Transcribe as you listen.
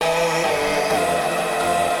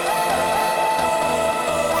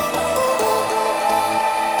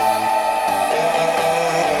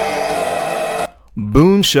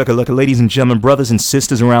Boom shakalaka, ladies and gentlemen, brothers and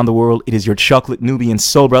sisters around the world. It is your chocolate Nubian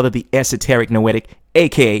soul brother, the esoteric noetic,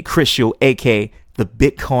 aka Christial, aka the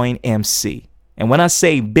Bitcoin MC. And when I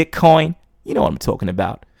say Bitcoin, you know what I'm talking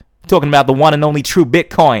about. I'm talking about the one and only true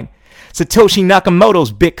Bitcoin. Satoshi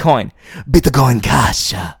Nakamoto's Bitcoin. Bitcoin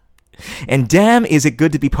Cash. And damn, is it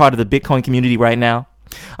good to be part of the Bitcoin community right now.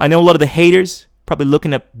 I know a lot of the haters probably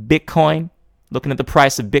looking at Bitcoin, looking at the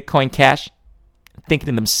price of Bitcoin Cash, thinking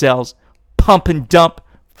to themselves, pump and dump,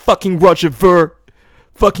 fucking Roger Ver,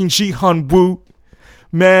 fucking Jihan Wu,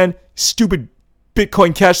 man, stupid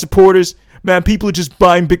Bitcoin Cash supporters, man, people are just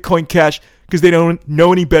buying Bitcoin Cash because they don't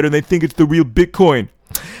know any better and they think it's the real Bitcoin.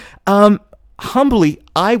 Humbly,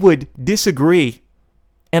 I would disagree,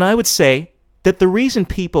 and I would say that the reason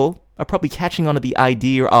people are probably catching on to the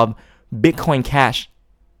idea of Bitcoin Cash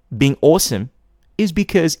being awesome is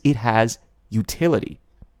because it has utility.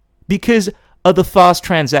 Because of the fast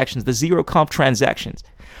transactions, the zero comp transactions,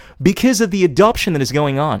 because of the adoption that is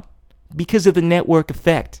going on, because of the network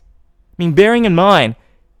effect. I mean, bearing in mind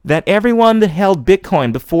that everyone that held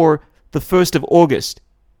Bitcoin before the 1st of August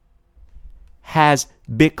has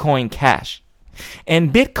Bitcoin Cash.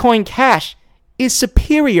 And Bitcoin Cash is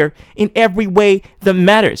superior in every way that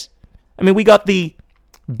matters. I mean, we got the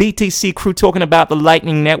BTC crew talking about the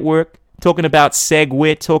Lightning Network, talking about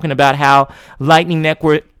SegWit, talking about how Lightning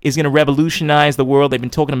Network is going to revolutionize the world. They've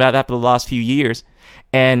been talking about that for the last few years.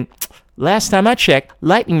 And last time I checked,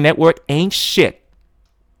 Lightning Network ain't shit.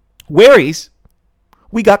 Whereas,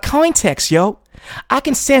 we got Cointext, yo. I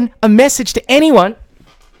can send a message to anyone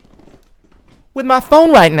with my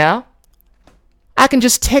phone right now. I can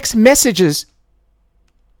just text messages.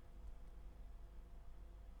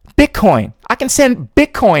 Bitcoin. I can send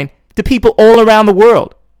Bitcoin to people all around the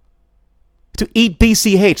world. To eat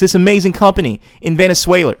BCH, this amazing company in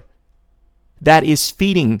Venezuela that is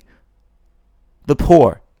feeding the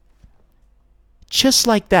poor. Just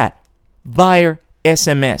like that, via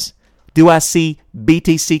SMS. Do I see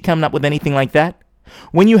BTC coming up with anything like that?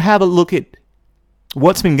 When you have a look at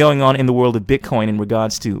what's been going on in the world of Bitcoin in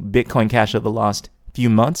regards to Bitcoin Cash over the last few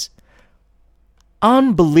months,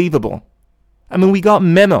 unbelievable. I mean, we got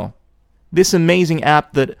Memo, this amazing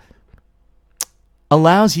app that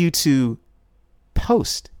allows you to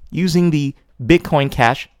post using the Bitcoin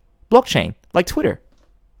Cash blockchain, like Twitter.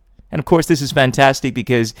 And of course, this is fantastic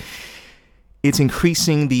because it's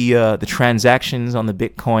increasing the transactions on the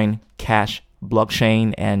Bitcoin Cash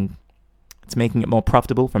blockchain, and it's making it more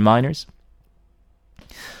profitable for miners.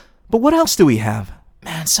 But what else do we have?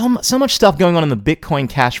 Man, so much stuff going on in the Bitcoin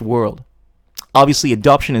Cash world. Obviously,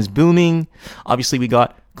 adoption is booming. Obviously, we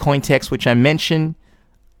got Cointext, which I mentioned.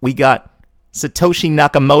 We got Satoshi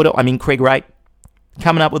Nakamoto, Craig Wright,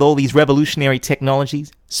 coming up with all these revolutionary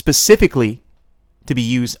technologies, specifically to be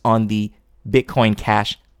used on the Bitcoin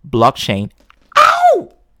Cash blockchain.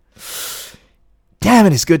 Ow! Damn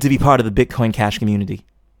it, it's good to be part of the Bitcoin Cash community.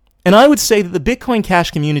 And I would say that the Bitcoin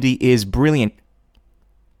Cash community is brilliant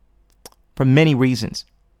for many reasons.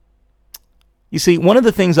 You see, one of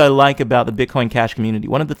the things I like about the Bitcoin Cash community,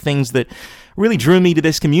 one of the things that really drew me to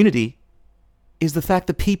this community is the fact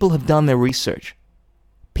that people have done their research.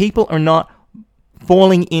 People are not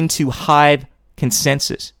falling into hive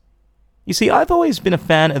consensus. You see, I've always been a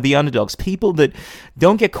fan of the underdogs, people that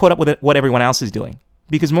don't get caught up with what everyone else is doing.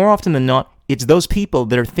 Because more often than not, it's those people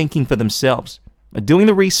that are thinking for themselves, are doing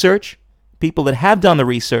the research, people that have done the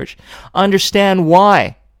research, understand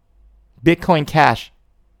why Bitcoin Cash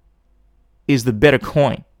is the better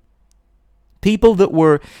coin. People that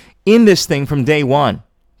were in this thing from day one,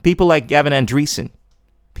 people like Gavin Andreessen,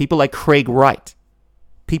 people like Craig Wright,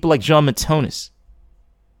 people like John Matonis.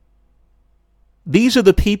 These are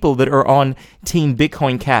the people that are on Team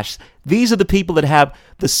Bitcoin Cash. These are the people that have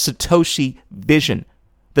the Satoshi vision,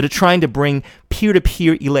 that are trying to bring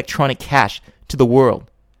peer-to-peer electronic cash to the world.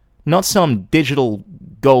 Not some digital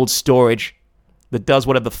gold storage that does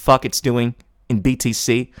whatever the fuck it's doing in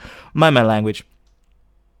BTC. Mind my language.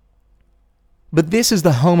 But this is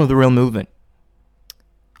the home of the real movement.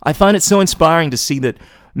 I find it so inspiring to see that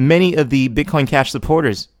many of the Bitcoin Cash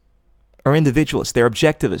supporters are individualists. They're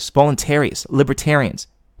objectivists, voluntarists, libertarians.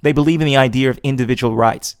 They believe in the idea of individual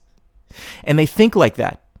rights. And they think like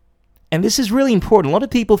that. And this is really important. A lot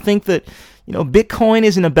of people think that, Bitcoin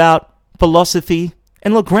isn't about philosophy.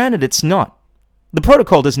 And look, granted, it's not. The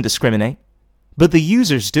protocol doesn't discriminate, but the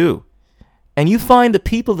users do. And you find that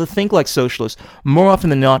people that think like socialists, more often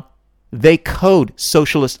than not, they code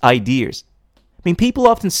socialist ideas. People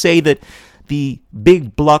often say that the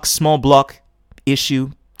big block, small block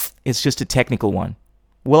issue is just a technical one.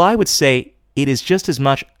 Well, I would say it is just as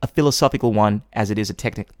much a philosophical one as it is a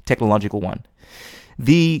technological one.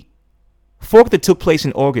 The fork that took place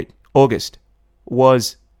in August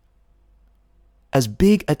was as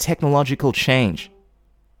big a technological change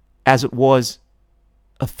as it was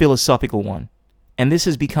a philosophical one. And this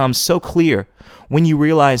has become so clear when you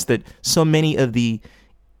realize that so many of the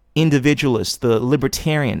individualists, the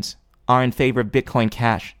libertarians, are in favor of Bitcoin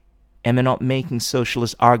Cash. And they're not making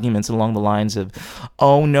socialist arguments along the lines of,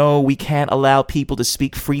 oh no, we can't allow people to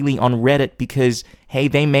speak freely on Reddit because, hey,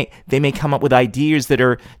 they may come up with ideas that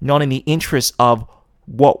are not in the interest of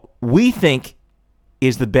what we think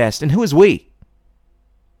is the best. And who is we?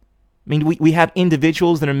 I mean, we have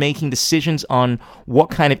individuals that are making decisions on what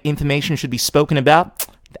kind of information should be spoken about.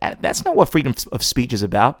 That's not what freedom of speech is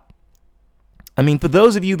about. I mean, for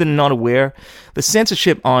those of you that are not aware, the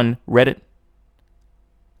censorship on Reddit,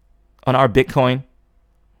 on our Bitcoin,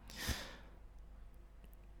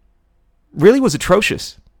 really was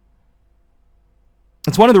atrocious.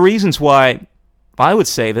 It's one of the reasons why I would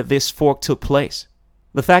say that this fork took place.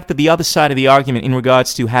 The fact that the other side of the argument in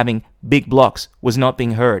regards to having big blocks was not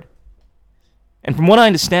being heard. And from what I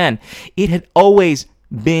understand, it had always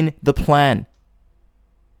been the plan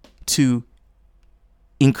to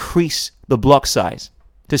increase the block size,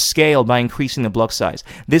 to scale by increasing the block size.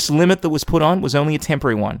 This limit that was put on was only a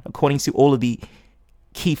temporary one, according to all of the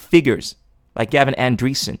key figures, like Gavin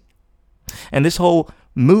Andresen. And this whole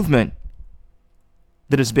movement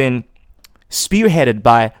that has been spearheaded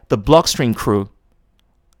by the Blockstream crew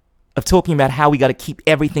of talking about how we got to keep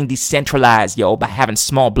everything decentralized, by having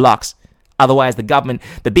small blocks. Otherwise,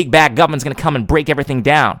 the big bad government's going to come and break everything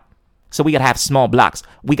down. So we got to have small blocks.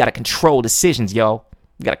 We got to control decisions, We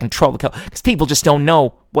got to control the code. Because people just don't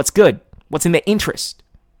know what's good, what's in their interest.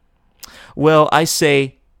 Well, I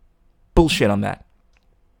say bullshit on that.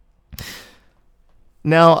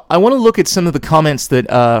 Now, I want to look at some of the comments that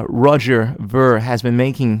Roger Ver has been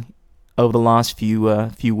making over the last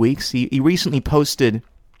few weeks. He recently posted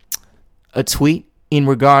a tweet in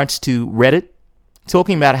regards to Reddit,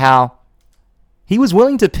 talking about how he was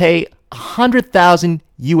willing to pay 100,000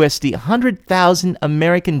 USD, 100,000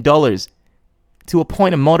 American dollars, to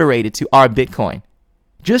appoint a moderator to our Bitcoin,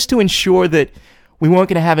 just to ensure that we weren't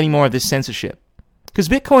going to have any more of this censorship. Because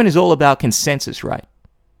Bitcoin is all about consensus, right?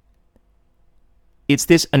 It's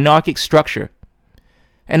this anarchic structure.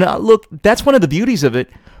 And look, that's one of the beauties of it,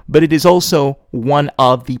 but it is also one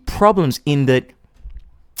of the problems in that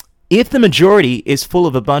if the majority is full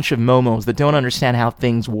of a bunch of momos that don't understand how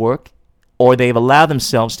things work, or they've allowed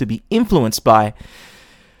themselves to be influenced by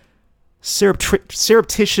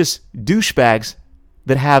surreptitious douchebags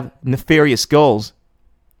that have nefarious goals,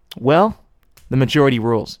 well, the majority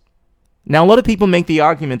rules. Now, a lot of people make the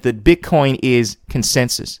argument that Bitcoin is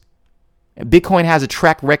consensus. Bitcoin has a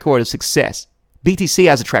track record of success. BTC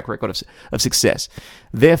has a track record of success.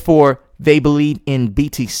 Therefore, they believe in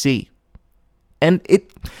BTC. And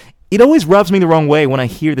it always rubs me the wrong way when I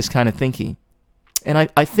hear this kind of thinking. And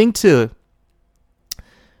I think to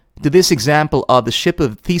this example of the ship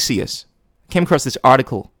of Theseus, I came across this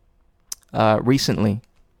article recently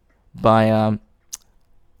by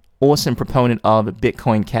awesome proponent of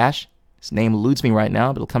Bitcoin Cash. His name eludes me right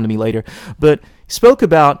now, but it'll come to me later. But he spoke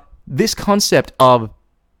about this concept of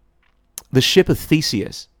the ship of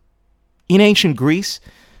Theseus. In ancient Greece,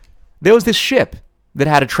 there was this ship that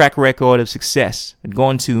had a track record of success, had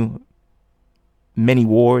gone to many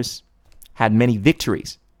wars, had many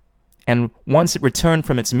victories. And once it returned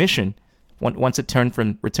from its mission, once it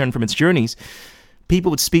returned from its journeys, people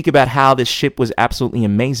would speak about how this ship was absolutely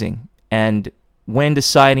amazing. And when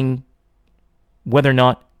deciding whether or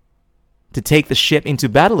not to take the ship into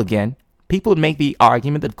battle again, people would make the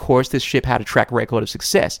argument that, of course, this ship had a track record of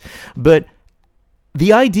success. But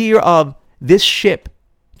the idea of this ship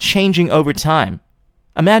changing over time,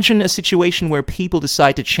 imagine a situation where people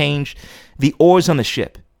decide to change the oars on the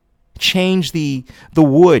ship, change the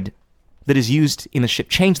wood that is used in the ship,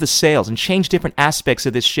 change the sails, and change different aspects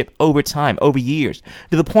of this ship over time, over years,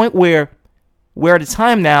 to the point where we're at a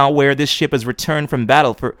time now where this ship has returned from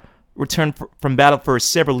battle for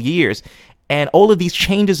several years, and all of these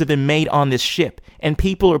changes have been made on this ship, and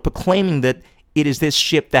people are proclaiming that it is this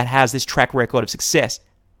ship that has this track record of success,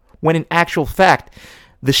 when in actual fact,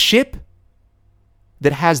 the ship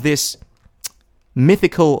that has this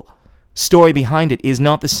mythical story behind it is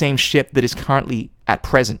not the same ship that is currently at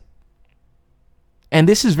present. And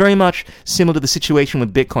this is very much similar to the situation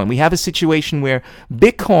with Bitcoin. We have a situation where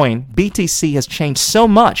Bitcoin, BTC, has changed so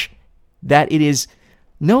much that it is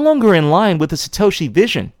no longer in line with the Satoshi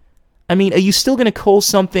vision. I mean, are you still going to call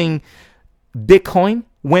something Bitcoin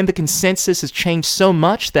when the consensus has changed so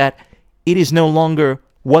much that it is no longer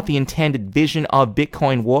what the intended vision of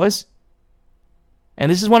Bitcoin was?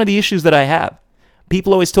 And this is one of the issues that I have.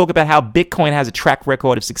 People always talk about how Bitcoin has a track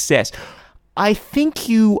record of success. I think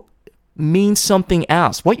you mean something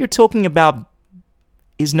else. What you're talking about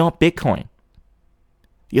is not Bitcoin.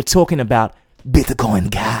 You're talking about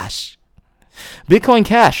Bitcoin Cash. Bitcoin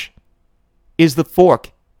Cash is the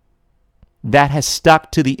fork that has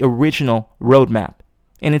stuck to the original roadmap.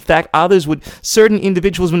 And in fact, certain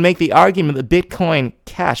individuals would make the argument that Bitcoin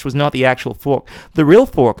Cash was not the actual fork. The real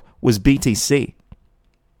fork was BTC.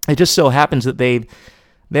 It just so happens that they're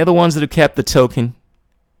the ones that have kept the token.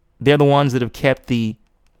 They're the ones that have kept the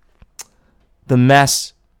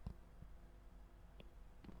mass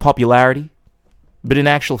popularity. But in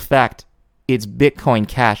actual fact, it's Bitcoin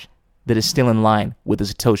Cash that is still in line with the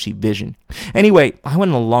Satoshi vision. Anyway, I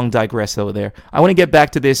went on a long digress over there. I want to get back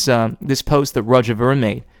to this post that Roger Ver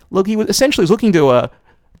made. Look, he was essentially looking to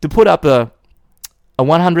put up a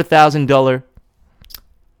 $100,000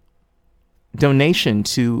 donation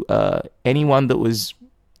to anyone that was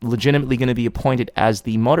legitimately going to be appointed as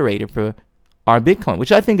the moderator for our Bitcoin,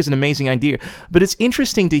 which I think is an amazing idea. But it's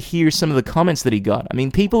interesting to hear some of the comments that he got. I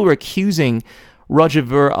mean, people were accusing Roger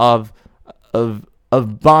Ver of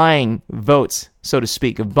buying votes, so to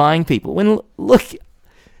speak, of buying people. When, look,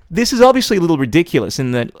 this is obviously a little ridiculous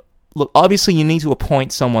in that, look, obviously you need to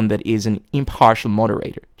appoint someone that is an impartial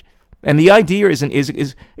moderator. And the idea is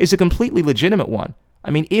a completely legitimate one.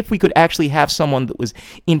 I mean, if we could actually have someone that was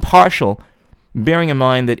impartial, bearing in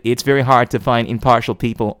mind that it's very hard to find impartial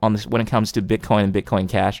people on this when it comes to Bitcoin and Bitcoin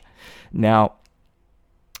Cash. Now,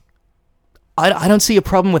 I don't see a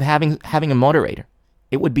problem with having a moderator.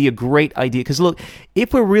 It would be a great idea. Because look,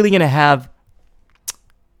 if we're really going to have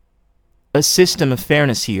a system of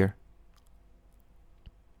fairness here,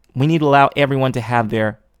 we need to allow everyone to have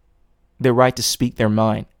their right to speak their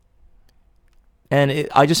mind. And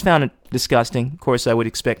I just found it disgusting. Of course, I would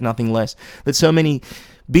expect nothing less. That so many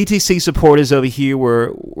BTC supporters over here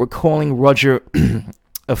were calling Roger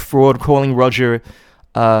a fraud, calling Roger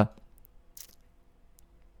a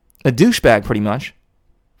douchebag, pretty much,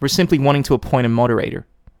 for simply wanting to appoint a moderator.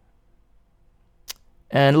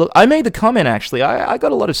 And look, I made the comment, actually. I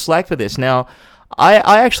got a lot of slack for this. Now, I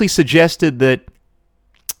actually suggested that,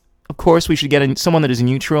 of course, we should get someone that is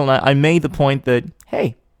neutral. And I made the point that,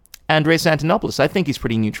 hey, Andreas Antonopoulos, I think he's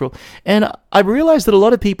pretty neutral. And I realized that a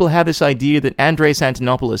lot of people have this idea that Andreas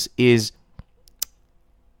Antonopoulos is,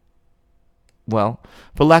 well,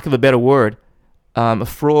 for lack of a better word, a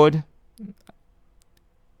fraud,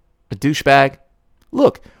 a douchebag.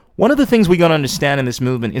 Look, one of the things we got to understand in this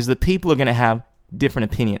movement is that people are going to have different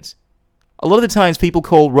opinions. A lot of the times people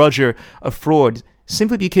call Roger a fraud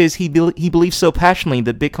simply because he believes so passionately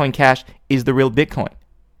that Bitcoin Cash is the real Bitcoin.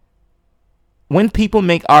 When people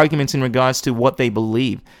make arguments in regards to what they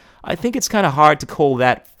believe, I think it's kind of hard to call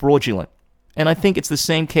that fraudulent. And I think it's the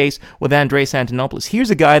same case with Andreas Antonopoulos. Here's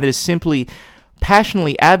a guy that is simply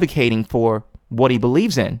passionately advocating for what he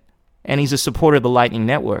believes in, and he's a supporter of the Lightning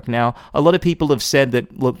Network. Now, a lot of people have said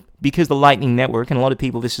that, look, because the Lightning Network, and a lot of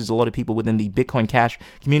people within the Bitcoin Cash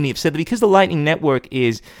community have said that because the Lightning Network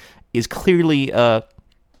is clearly, I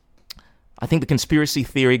think the conspiracy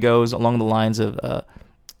theory goes along the lines of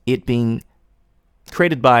it being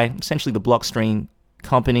created by essentially the Blockstream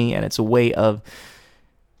company, and it's a way of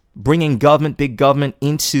bringing big government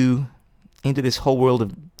into this whole world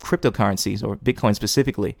of cryptocurrencies, or Bitcoin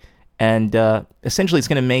specifically. And essentially it's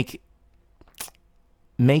going to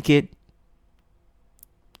make it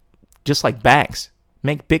just like banks,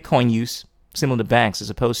 make Bitcoin use similar to banks as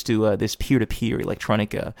opposed to this peer-to-peer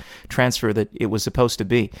electronic transfer that it was supposed to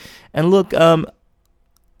be. And look,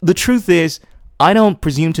 the truth is, I don't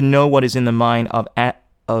presume to know what is in the mind of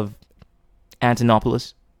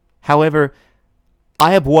Antonopoulos. However,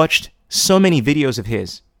 I have watched so many videos of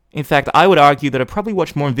his. In fact, I would argue that I've probably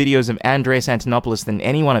watched more videos of Andreas Antonopoulos than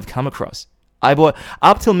anyone I've come across.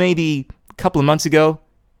 Up till maybe a couple of months ago,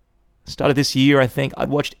 start of this year, I think, I'd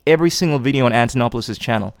watched every single video on Antonopoulos'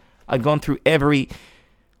 channel. I'd gone through every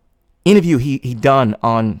interview he'd done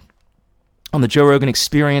on the Joe Rogan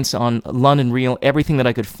Experience, on London Real, everything that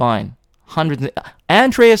I could find.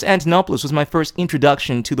 Andreas Antonopoulos was my first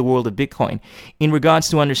introduction to the world of Bitcoin in regards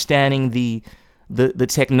to understanding the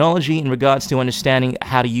technology, in regards to understanding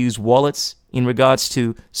how to use wallets, in regards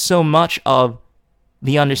to so much of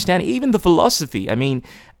the understanding, even the philosophy. I mean,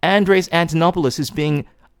 Andreas Antonopoulos is being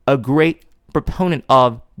a great proponent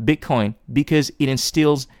of Bitcoin because it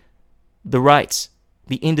instills the rights,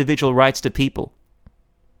 the individual rights to people.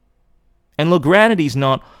 And look, granted, he's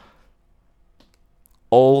not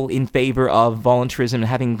all in favor of voluntarism and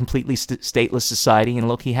having a completely stateless society. And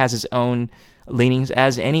look, he has his own leanings,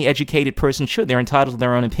 as any educated person should. They're entitled to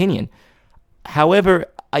their own opinion. However,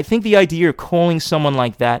 I think the idea of calling someone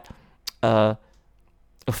like that a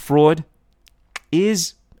fraud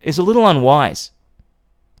is a little unwise,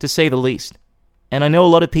 to say the least. And I know a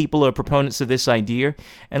lot of people are proponents of this idea.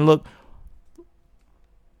 And look,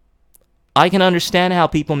 I can understand how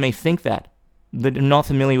people may think that they're not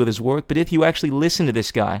familiar with his work. But if you actually listen to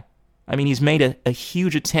this guy, I mean, he's made a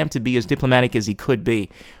huge attempt to be as diplomatic as he could be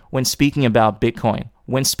when speaking about Bitcoin,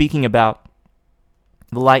 when speaking about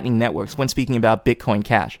the Lightning networks, when speaking about Bitcoin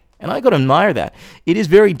Cash. And I got to admire that. It is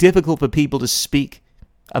very difficult for people to speak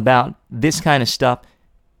about this kind of stuff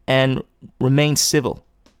and remain civil,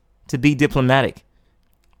 to be diplomatic.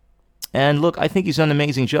 And look, I think he's done an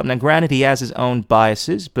amazing job. Now, granted, he has his own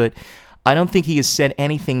biases, but I don't think he has said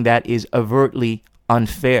anything that is overtly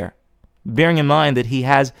unfair, bearing in mind that he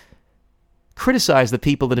has criticized the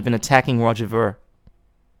people that have been attacking Roger Ver.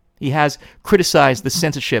 He has criticized the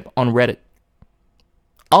censorship on Reddit.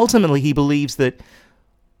 Ultimately, he believes that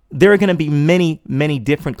there are going to be many, many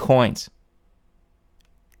different coins.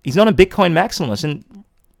 He's not a Bitcoin maximalist, and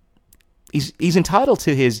he's entitled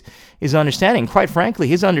to his understanding. Quite frankly,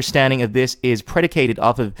 his understanding of this is predicated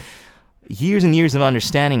off of years and years of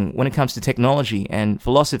understanding when it comes to technology and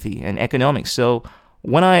philosophy and economics. So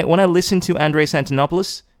when I listen to Andreas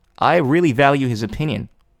Antonopoulos, I really value his opinion.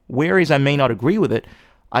 Whereas I may not agree with it,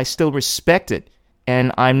 I still respect it.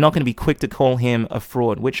 And I'm not going to be quick to call him a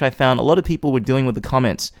fraud, which I found a lot of people were doing with the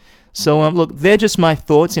comments. So look, they're just my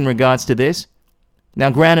thoughts in regards to this. Now,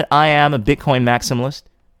 granted, I am a Bitcoin maximalist,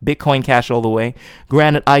 Bitcoin Cash all the way.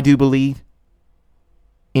 Granted, I do believe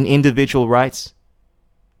in individual rights.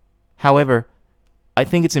 However, I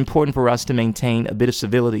think it's important for us to maintain a bit of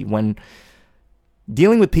civility when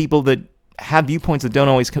dealing with people that have viewpoints that don't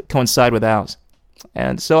always coincide with ours.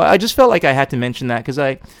 And so I just felt like I had to mention that because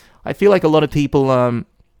I feel like a lot of people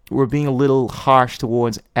were being a little harsh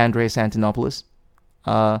towards Andreas Antonopoulos.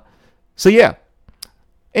 So yeah.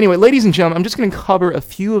 Anyway, ladies and gentlemen, I'm just going to cover a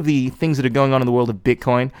few of the things that are going on in the world of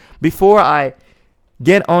Bitcoin before I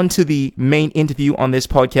get on to the main interview on this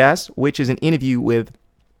podcast, which is an interview with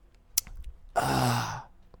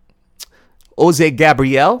Jose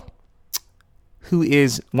Gabriel, who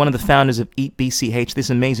is one of the founders of Eat BCH, this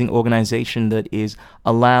amazing organization that is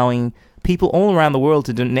allowing people all around the world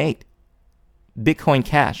to donate Bitcoin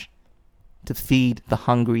Cash to feed the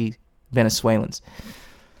hungry Venezuelans.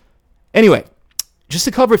 Anyway, just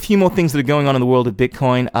to cover a few more things that are going on in the world of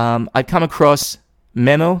Bitcoin, I've come across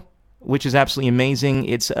Memo, which is absolutely amazing.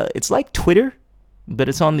 It's like Twitter, but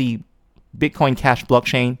it's on the Bitcoin Cash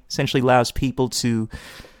blockchain. Essentially allows people to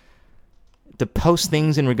post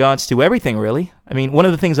things in regards to everything, really. I mean, one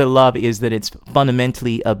of the things I love is that it's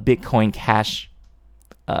fundamentally a Bitcoin Cash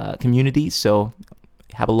community. So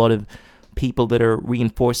you have a lot of people that are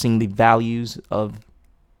reinforcing the values of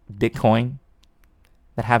Bitcoin,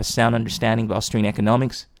 that have a sound understanding of Austrian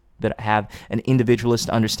economics, that have an individualist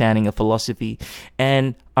understanding of philosophy,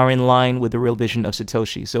 and are in line with the real vision of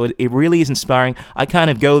Satoshi. So it really is inspiring. I kind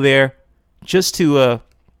of go there just to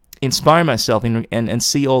inspire myself and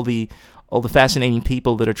see all the fascinating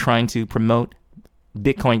people that are trying to promote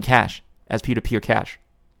Bitcoin Cash as peer-to-peer cash.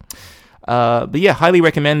 But yeah, highly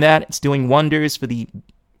recommend that. It's doing wonders for the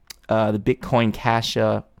Bitcoin Cash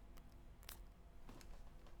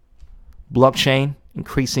blockchain,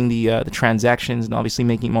 increasing the transactions and obviously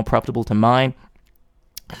making it more profitable to mine.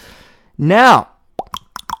 Now,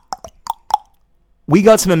 we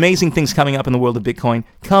got some amazing things coming up in the world of Bitcoin.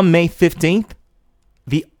 Come May 15th,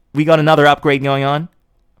 we got another upgrade going on.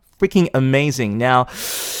 Freaking amazing. Now,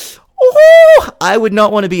 I would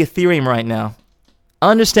not want to be Ethereum right now.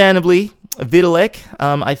 Understandably, Vitalik,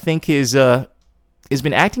 I think, has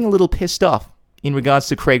been acting a little pissed off in regards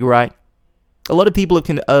to Craig Wright. A lot of people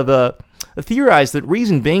have theorized that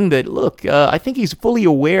reason being that, look, I think he's fully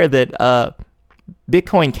aware that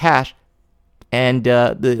Bitcoin Cash and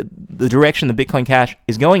the direction the Bitcoin Cash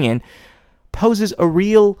is going in poses a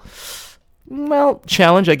real,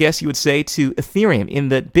 challenge, I guess you would say, to Ethereum, in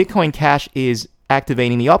that Bitcoin Cash is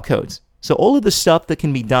activating the opcodes. So all of the stuff that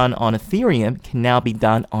can be done on Ethereum can now be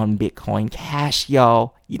done on Bitcoin Cash,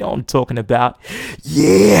 y'all. You know what I'm talking about.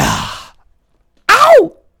 Yeah!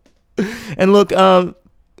 Ow! And look, for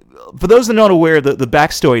those that are not aware of the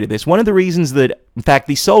backstory to this, one of the reasons that, in fact,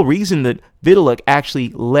 the sole reason that Vitalik actually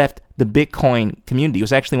left the Bitcoin community,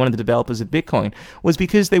 was actually one of the developers of Bitcoin, was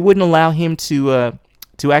because they wouldn't allow him to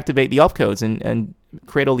activate the opcodes and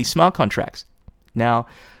create all these smart contracts. Now,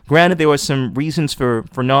 granted, there were some reasons for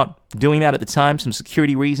not doing that at the time, some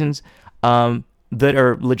security reasons that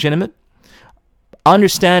are legitimate.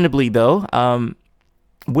 Understandably, though,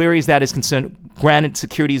 whereas that is concerned, granted,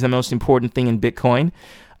 security is the most important thing in Bitcoin.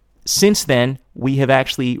 since then, we have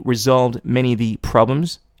actually resolved many of the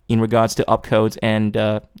problems in regards to opcodes, and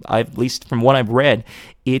at least from what I've read,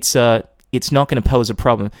 it's not going to pose a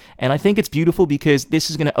problem. And I think it's beautiful because this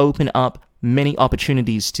is going to open up many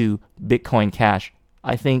opportunities to Bitcoin Cash.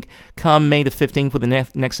 I think come May the 15th with the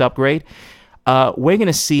next upgrade, we're going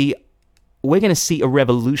to see a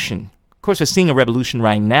revolution. Of course, we're seeing a revolution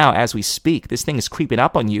right now as we speak. This thing is creeping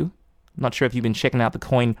up on you. I'm not sure if you've been checking out the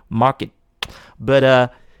coin market,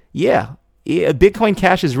 but Bitcoin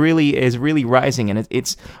Cash is really rising, and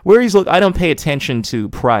it's whereas look, I don't pay attention to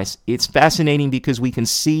price. It's fascinating because we can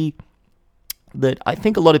see that I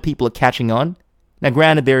think a lot of people are catching on. Now,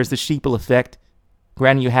 granted, there is the sheeple effect.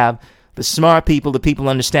 Granted, you have the smart people, the people who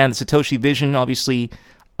understand the Satoshi vision, obviously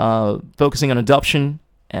focusing on adoption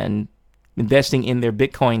and investing in their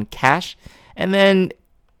Bitcoin Cash. And then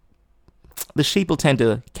the sheeple tend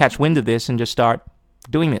to catch wind of this and just start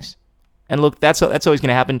doing this. And look, that's always going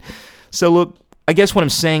to happen. So look, I guess what I'm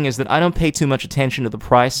saying is that I don't pay too much attention to the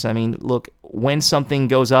price. I mean, look, when something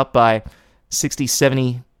goes up by 60,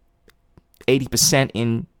 70, 80%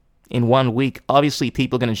 in 1 week, obviously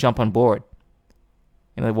people are going to jump on board.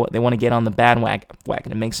 And they want to get on the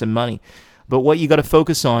bandwagon and make some money. But what you got to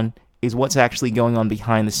focus on is what's actually going on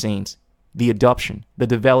behind the scenes. The adoption, the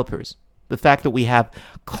developers, the fact that we have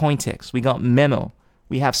Cointext, we got Memo,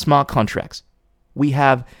 we have smart contracts, we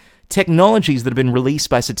have technologies that have been released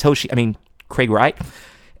by Craig Wright,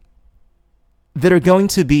 that are going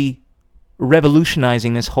to be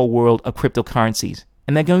revolutionizing this whole world of cryptocurrencies.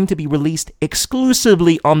 And they're going to be released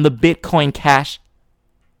exclusively on the Bitcoin Cash.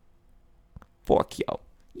 Fuck, yo.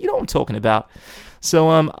 You know what I'm talking about.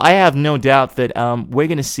 So I have no doubt that we're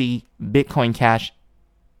going to see Bitcoin Cash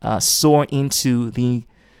soar into the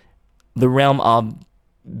realm of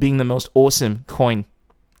being the most awesome coin.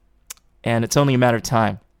 And it's only a matter of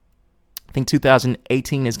time. I think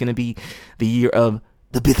 2018 is going to be the year of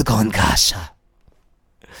the Bitcoin Cash.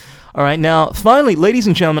 All right, now, finally, ladies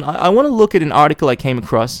and gentlemen, I want to look at an article I came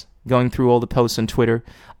across, going through all the posts on Twitter.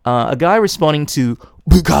 A guy responding to,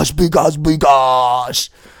 Bcash.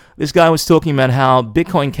 This guy was talking about how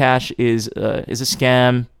Bitcoin Cash is a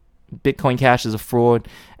scam, Bitcoin Cash is a fraud,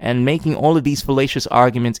 and making all of these fallacious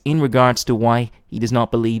arguments in regards to why he does not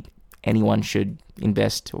believe anyone should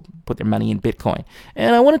invest or put their money in Bitcoin.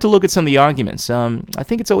 And I wanted to look at some of the arguments. I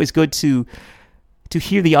think it's always good to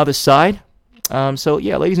hear the other side. So,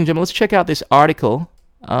 yeah, ladies and gentlemen, let's check out this article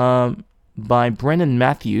by Brendan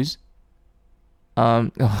Matthews.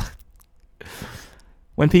 When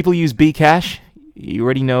people use Bcash, you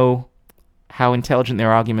already know how intelligent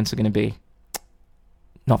their arguments are going to be.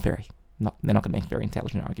 Not very. No, they're not going to make very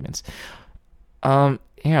intelligent arguments. Yeah,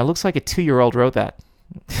 it looks like a 2-year-old wrote that.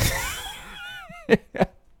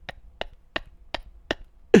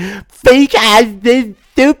 Bcash is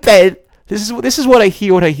stupid. This is what I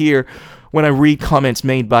hear when I read comments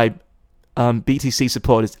made by BTC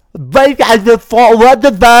supporters. Bcash is for what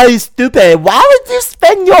the very stupid. Why would you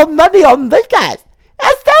spend your money on Bcash?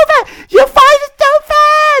 That's stupid. You find it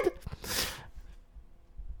stupid.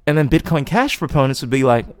 And then Bitcoin Cash proponents would be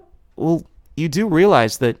like, well, you do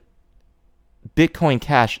realize that Bitcoin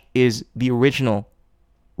Cash is the original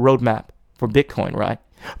roadmap for Bitcoin, right?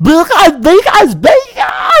 Because.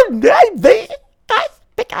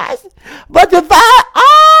 But the look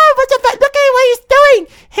at what he's doing.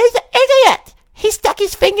 He's an idiot. He stuck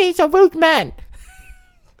his finger. He's a rude man.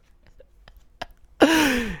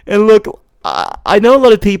 And look, I know a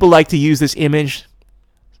lot of people like to use this image,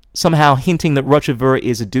 somehow hinting that Roger Ver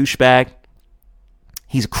is a douchebag.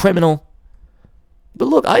 He's a criminal. But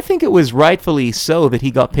look, I think it was rightfully so that he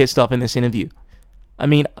got pissed off in this interview. I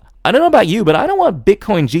mean, I don't know about you, but I don't want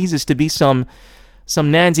Bitcoin Jesus to be some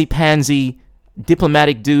nancy-pansy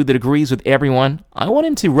diplomatic dude that agrees with everyone. I want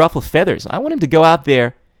him to ruffle feathers. I want him to go out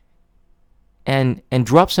there and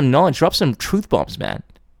drop some knowledge, drop some truth bombs, man.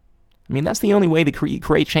 I mean, that's the only way to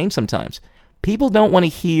create change sometimes. People don't want to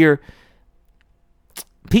hear...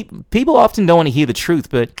 People often don't want to hear the truth,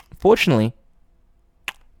 but fortunately,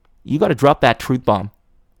 you got to drop that truth bomb.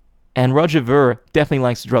 And Roger Ver definitely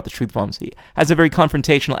likes to drop the truth bombs. He has a very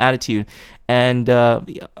confrontational attitude. And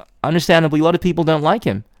understandably, a lot of people don't like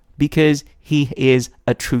him because he is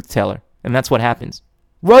a truth teller. And that's what happens.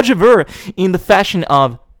 Roger Ver, in the fashion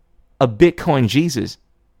of a Bitcoin Jesus,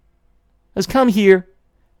 has come here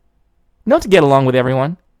not to get along with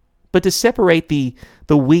everyone, but to separate the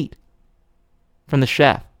wheat from the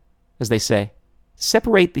chaff, as they say.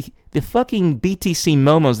 Separate the fucking BTC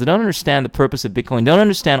momos that don't understand the purpose of Bitcoin, don't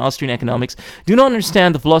understand Austrian economics, do not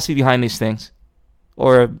understand the philosophy behind these things,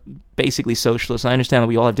 or basically socialists. I understand that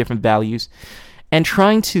we all have different values, and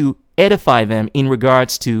trying to edify them in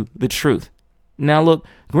regards to the truth. Now, look,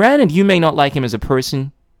 granted, you may not like him as a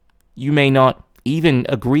person. You may not even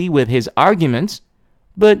agree with his arguments.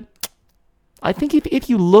 But I think if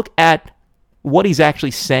you look at what he's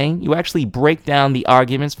actually saying, you actually break down the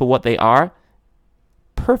arguments for what they are,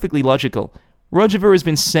 perfectly logical. Roger Ver has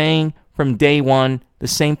been saying from day one the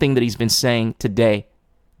same thing that he's been saying today,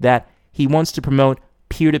 that he wants to promote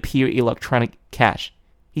peer-to-peer electronic cash.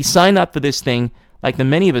 He signed up for this thing, like the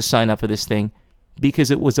many of us signed up for this thing,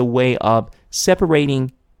 because it was a way of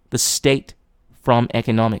separating the state from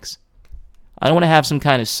economics. I don't want to have some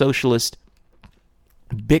kind of socialist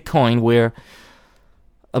Bitcoin where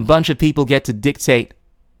a bunch of people get to dictate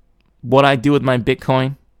what I do with my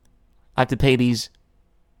Bitcoin. I have to pay these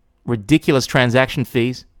ridiculous transaction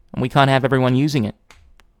fees, and we can't have everyone using it.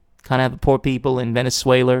 Can't have the poor people in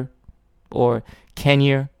Venezuela or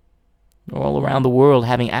Kenya or all around the world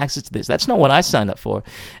having access to this. That's not what I signed up for.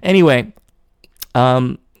 Anyway,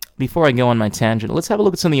 before I go on my tangent, let's have a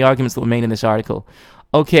look at some of the arguments that were made in this article.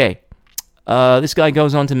 Okay, this guy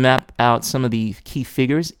goes on to map out some of the key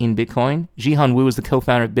figures in Bitcoin. Jihan Wu is the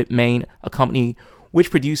co-founder of Bitmain, a company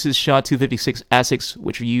which produces SHA-256 ASICs,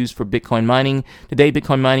 which are used for Bitcoin mining. Today,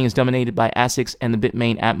 Bitcoin mining is dominated by ASICs, and the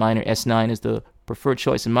Bitmain app miner S9 is the preferred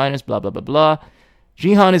choice of miners, blah, blah, blah, blah.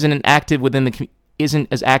 Jihan isn't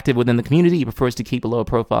as active within the community. He prefers to keep a lower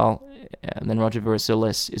profile than Roger Ver is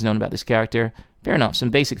known about this character. Fair enough. Some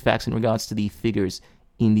basic facts in regards to the figures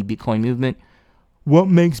in the Bitcoin movement. What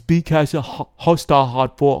makes Bcash a hostile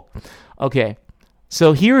hard fork? Okay,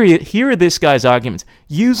 so here are this guy's arguments.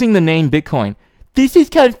 Using the name Bitcoin. This is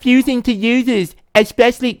confusing to users,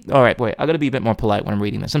 especially... All right, wait, I got to be a bit more polite when I'm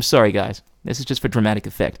reading this. I'm sorry, guys. This is just for dramatic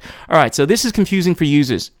effect. All right, so this is confusing for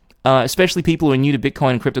users, especially people who are new to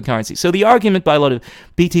Bitcoin and cryptocurrency. So the argument by a lot of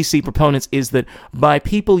BTC proponents is that by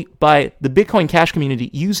the Bitcoin Cash community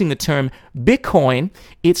using the term Bitcoin,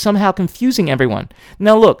 it's somehow confusing everyone.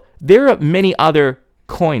 Now, look, there are many other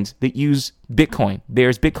coins that use Bitcoin.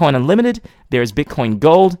 There's Bitcoin Unlimited, there's Bitcoin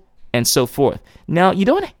Gold, and so forth. Now, you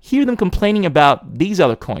don't hear them complaining about these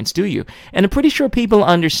other coins, do you? And I'm pretty sure people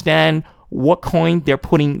understand what coin they're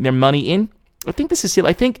putting their money in. I think this is it.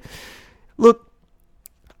 I think, look,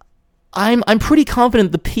 I'm pretty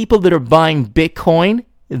confident the people that are buying Bitcoin,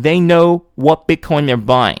 they know what Bitcoin they're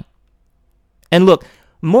buying. And look,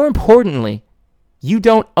 more importantly, you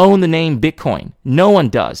don't own the name Bitcoin. No one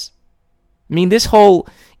does. I mean, this whole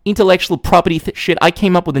intellectual property shit, I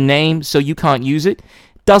came up with a name so you can't use it,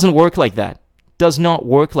 doesn't work like that. Does not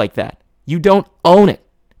work like that. You don't own it.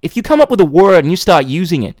 If you come up with a word and you start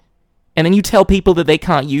using it, and then you tell people that they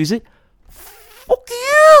can't use it, fuck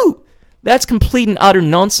you! That's complete and utter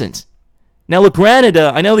nonsense. Now, look, granted,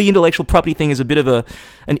 I know the intellectual property thing is a bit of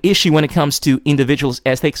an issue when it comes to individuals'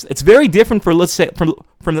 ethics. It's very different for, let's say,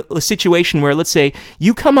 from a situation where, let's say,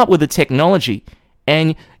 you come up with a technology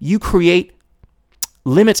and you create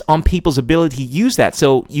limits on people's ability to use that,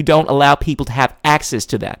 so you don't allow people to have access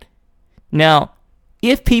to that. Now,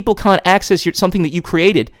 if people can't access something that you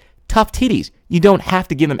created, tough titties. You don't have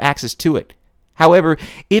to give them access to it. However,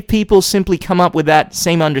 if people simply come up with that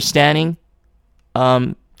same understanding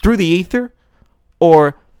through the ether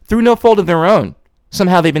or through no fault of their own,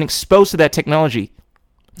 somehow they've been exposed to that technology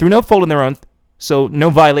through no fault of their own, so no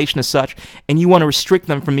violation as such, and you want to restrict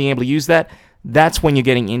them from being able to use that, that's when you're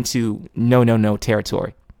getting into no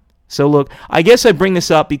territory. So look, I guess I bring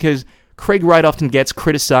this up because Craig Wright often gets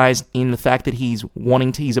criticized in the fact that he's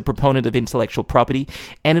a proponent of intellectual property,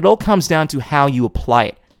 and it all comes down to how you apply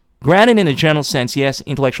it. Granted, in a general sense, yes,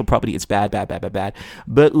 intellectual property, it's bad.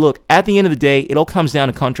 But look, at the end of the day, it all comes down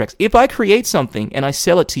to contracts. If I create something and I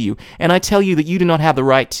sell it to you, and I tell you that you do not have the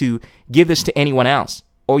right to give this to anyone else,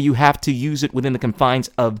 or you have to use it within the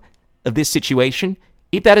confines of this situation,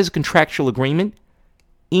 if that is a contractual agreement,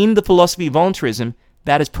 in the philosophy of voluntarism,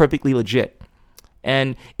 that is perfectly legit.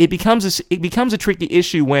 And it becomes a tricky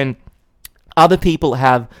issue when other people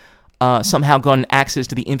have somehow gotten access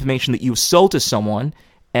to the information that you've sold to someone,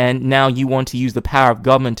 and now you want to use the power of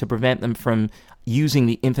government to prevent them from using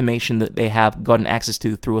the information that they have gotten access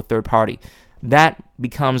to through a third party. That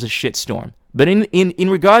becomes a shitstorm. But in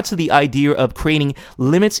regards to the idea of creating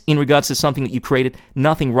limits in regards to something that you created,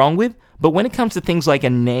 nothing wrong with. But when it comes to things like a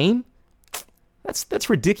name, that's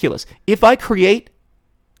ridiculous. If I create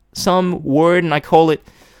some word and I call it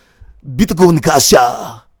Bitcoin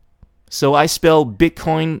Kasha, so I spell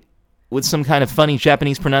Bitcoin with some kind of funny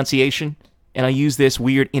Japanese pronunciation, and I use this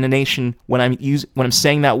weird intonation when I'm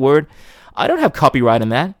saying that word, I don't have copyright on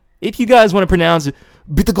that. If you guys want to pronounce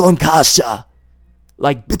Bitcoin Kasha,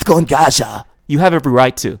 like Bitcoin Kasha, you have every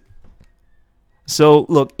right to. So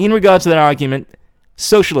look, in regards to that argument,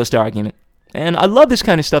 socialist argument. And I love this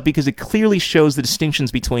kind of stuff because it clearly shows the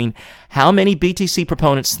distinctions between how many BTC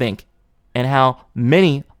proponents think and how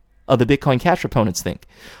many of the Bitcoin Cash proponents think.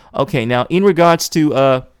 Okay, now in regards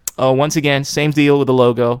to, once again, same deal with the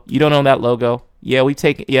logo. You don't own that logo. Yeah,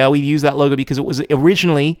 we use that logo because it was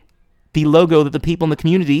originally the logo that the people in the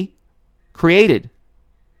community created.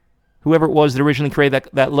 Whoever it was that originally created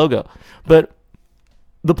that logo. But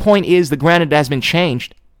the point is that granted it has been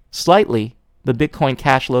changed slightly. The Bitcoin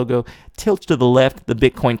Cash logo tilts to the left. The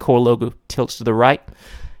Bitcoin Core logo tilts to the right.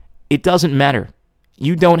 It doesn't matter.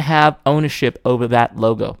 You don't have ownership over that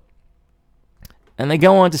logo. And they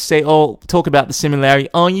go on to say, talk about the similarity.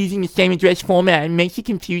 Using the same address format, it makes it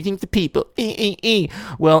confusing to people.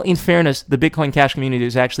 Well, in fairness, the Bitcoin Cash community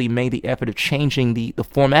has actually made the effort of changing the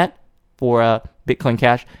format for Bitcoin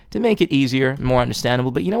Cash to make it easier, more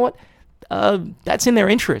understandable. But you know what? That's in their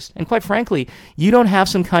interest. And quite frankly, you don't have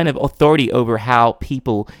some kind of authority over how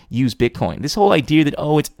people use Bitcoin. This whole idea that,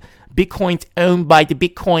 it's Bitcoin's owned by the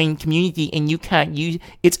Bitcoin community and you can't use it.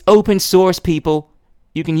 It's open source, people.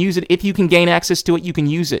 You can use it. If you can gain access to it, you can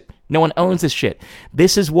use it. No one owns this shit.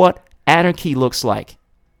 This is what anarchy looks like.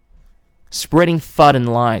 Spreading FUD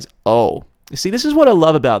and lies. You see, this is what I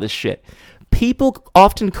love about this shit. People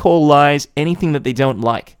often call lies anything that they don't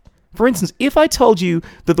like. For instance, if I told you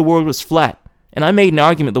that the world was flat, and I made an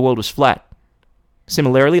argument the world was flat,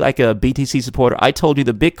 similarly, like a BTC supporter, I told you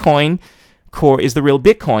the Bitcoin Core is the real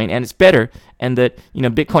Bitcoin, and it's better, and that,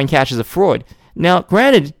 Bitcoin Cash is a fraud. Now,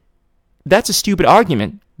 granted, that's a stupid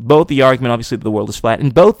argument. Both the argument, obviously, that the world is flat,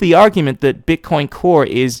 and both the argument that Bitcoin Core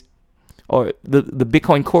is, or the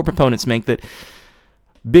Bitcoin Core proponents make that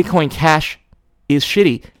Bitcoin Cash is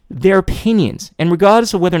shitty, they're opinions. And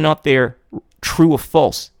regardless of whether or not they're true or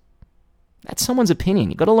false, that's someone's opinion.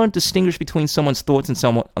 You've got to learn to distinguish between someone's thoughts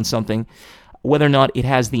and on something, whether or not it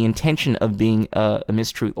has the intention of being a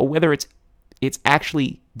mistruth, or whether it's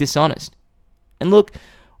actually dishonest. And look,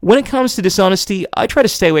 when it comes to dishonesty, I try to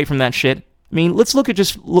stay away from that shit. I mean, let's look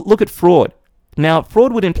at fraud. Now,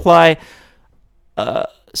 fraud would imply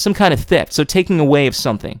some kind of theft, so taking away of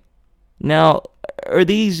something. Now, are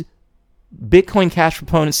these Bitcoin Cash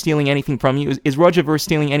proponents stealing anything from you? Is Roger Ver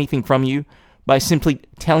stealing anything from you by simply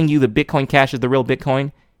telling you that Bitcoin Cash is the real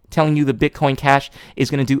Bitcoin? Telling you that Bitcoin Cash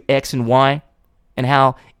is going to do X and Y, and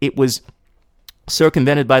how it was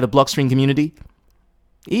circumvented by the Blockstream community?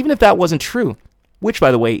 Even if that wasn't true, which,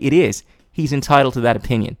 by the way, it is, he's entitled to that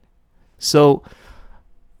opinion. So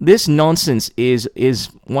this nonsense is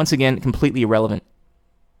once again completely irrelevant.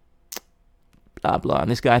 Blah, blah.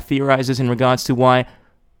 And this guy theorizes in regards to why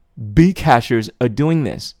Bcashers are doing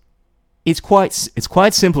this. It's quite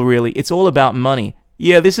simple, really. It's all about money.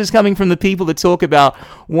 Yeah, this is coming from the people that talk about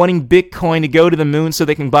wanting Bitcoin to go to the moon so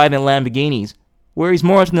they can buy their Lamborghinis. Whereas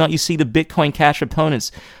more often than not, you see the Bitcoin Cash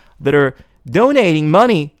opponents that are donating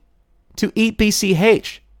money to Eat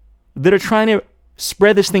BCH, that are trying to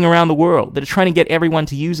spread this thing around the world, that are trying to get everyone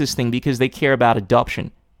to use this thing because they care about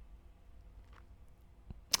adoption.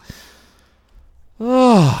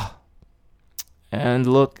 And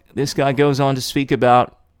look, this guy goes on to speak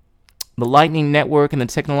about the Lightning Network and the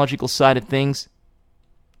technological side of things.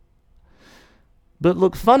 But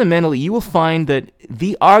look, fundamentally, you will find that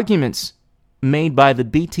the arguments made by the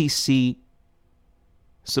BTC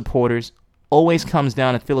supporters always comes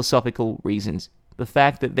down to philosophical reasons. The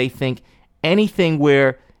fact that they think anything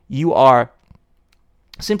where you are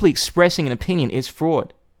simply expressing an opinion is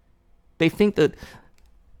fraud. They think that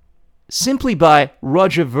simply by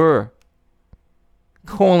Roger Ver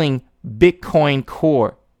calling Bitcoin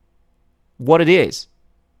Core what it is,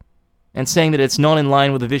 and saying that it's not in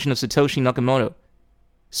line with the vision of Satoshi Nakamoto,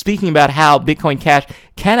 speaking about how Bitcoin Cash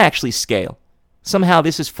can actually scale, somehow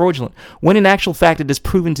this is fraudulent, when in actual fact it has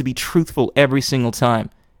proven to be truthful every single time.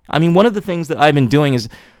 I mean, one of the things that I've been doing is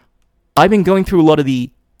I've been going through a lot of the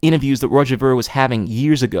interviews that Roger Ver was having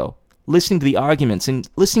years ago, listening to the arguments and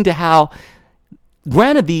listening to how,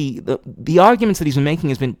 granted, the arguments that he's been making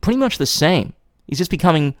has been pretty much the same. He's just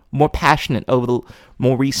becoming more passionate over the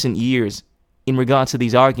more recent years in regards to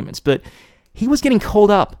these arguments. But he was getting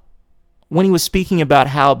called up when he was speaking about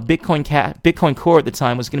how Bitcoin Core at the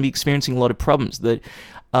time was going to be experiencing a lot of problems, that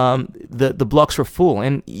the blocks were full.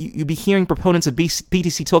 And you'd be hearing proponents of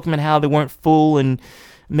BTC talking about how they weren't full and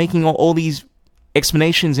making all these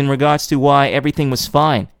explanations in regards to why everything was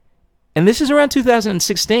fine. And this is around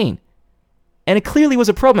 2016. And it clearly was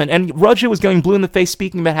a problem. And Roger was going blue in the face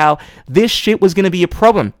speaking about how this shit was going to be a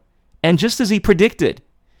problem. And just as he predicted.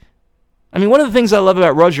 I mean, one of the things I love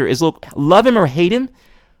about Roger is, look, love him or hate him,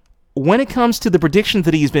 when it comes to the predictions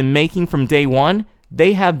that he's been making from day one,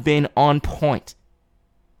 they have been on point.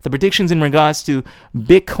 The predictions in regards to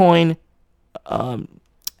Bitcoin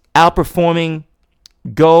outperforming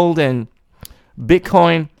gold and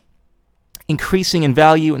Bitcoin increasing in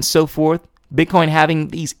value and so forth, Bitcoin having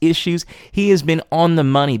these issues, he has been on the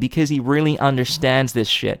money because he really understands this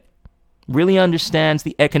shit. Really understands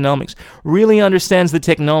the economics, really understands the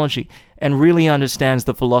technology, and really understands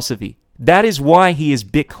the philosophy. That is why he is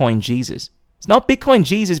Bitcoin Jesus. It's not Bitcoin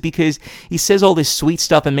Jesus because he says all this sweet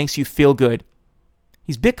stuff and makes you feel good.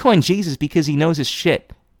 He's Bitcoin Jesus because he knows his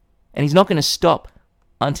shit. And he's not going to stop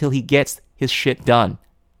until he gets his shit done.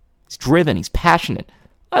 He's driven. He's passionate.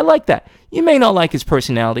 I like that. You may not like his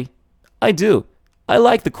personality. I do. I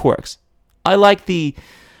like the quirks. I like the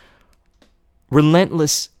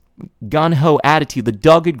relentless gun-ho attitude, the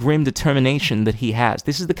dogged, grim determination that he has.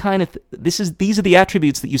 This is the kind of these are the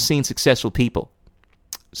attributes that you see in successful people.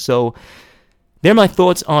 So, they're my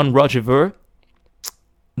thoughts on Roger Ver.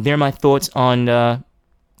 They're my thoughts on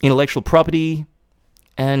intellectual property,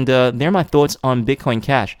 and they're my thoughts on Bitcoin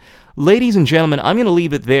Cash. Ladies and gentlemen, I'm going to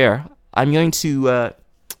leave it there. I'm going to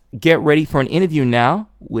get ready for an interview now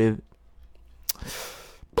with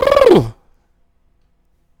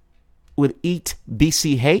Eat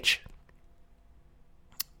BCH.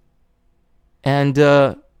 And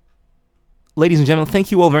ladies and gentlemen,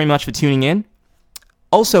 thank you all very much for tuning in.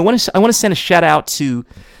 Also, I want to send a shout out to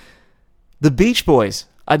the Beach Boys.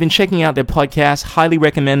 I've been checking out their podcasts. Highly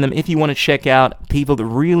recommend them if you want to check out people that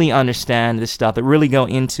really understand this stuff, that really go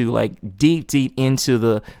into like deep into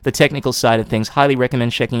the technical side of things. Highly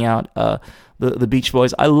recommend checking out the Beach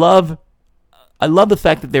Boys. I love the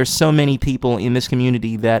fact that there's so many people in this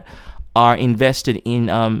community that are invested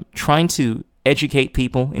in trying to educate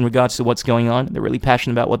people in regards to what's going on. They're really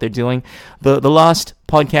passionate about what they're doing. The last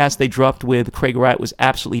podcast they dropped with Craig Wright was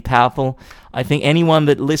absolutely powerful. I think anyone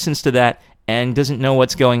that listens to that and doesn't know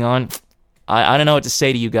what's going on, I don't know what to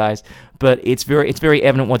say to you guys, but it's very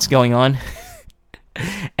evident what's going on.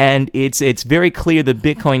 And it's very clear that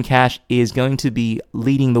Bitcoin Cash is going to be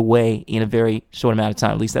leading the way in a very short amount of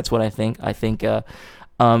time. At least that's what I think. I think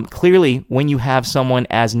clearly when you have someone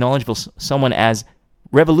as knowledgeable, someone as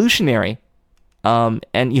revolutionary,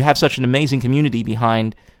 and you have such an amazing community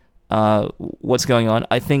behind what's going on,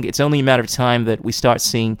 I think it's only a matter of time that we start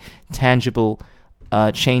seeing tangible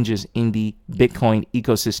changes in the Bitcoin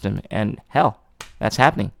ecosystem. And hell, that's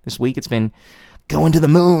happening. This week it's been going to the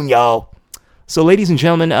moon, yo. So ladies and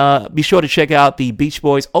gentlemen, be sure to check out the Beach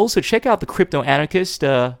Boys. Also check out the Crypto Anarchist.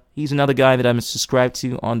 He's another guy that I'm subscribed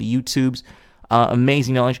to on the YouTubes.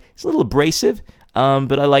 Amazing knowledge. He's a little abrasive,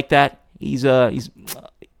 but I like that. He's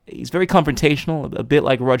very confrontational, a bit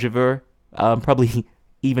like Roger Ver, probably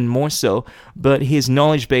even more so, but his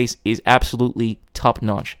knowledge base is absolutely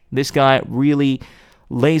top-notch. This guy really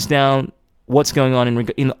lays down what's going on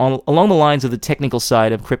along the lines of the technical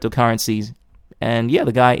side of cryptocurrencies. And yeah,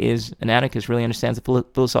 the guy is an anarchist, really understands the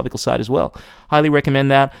philosophical side as well. Highly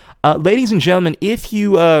recommend that. Ladies and gentlemen, if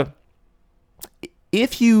you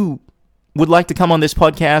would like to come on this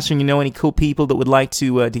podcast, and you know any cool people that would like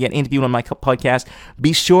to get interviewed on my podcast,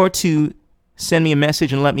 be sure to send me a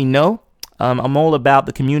message and let me know. I'm all about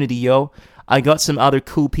the community, yo. I got some other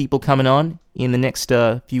cool people coming on in the next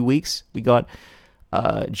few weeks. We got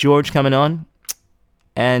George coming on,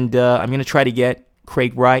 and I'm going to try to get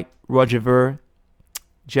Craig Wright, Roger Ver,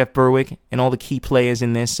 Jeff Berwick, and all the key players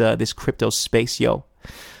in this crypto space, yo.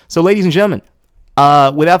 So, ladies and gentlemen,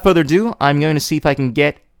 without further ado, I'm going to see if I can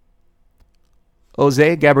get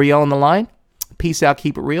Jose Gabriel on the line. Peace out,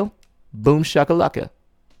 keep it real. Boom shakalaka.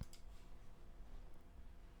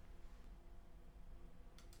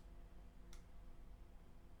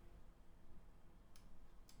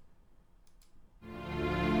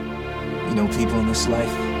 You know, people in this life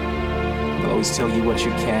will always tell you what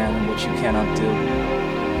you can and what you cannot do.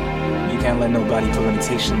 You can't let nobody put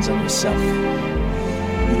limitations on yourself.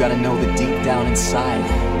 You gotta know that deep down inside,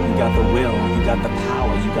 you got the will, you got the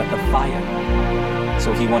power, you got the fire.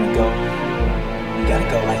 So if you wanna go, you gotta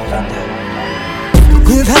go like thunder.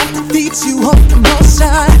 Without the beats, you want the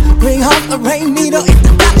motion. Bring on the rain, need no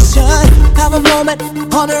introduction. Have a moment,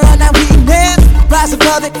 ponder on that weakness. Rise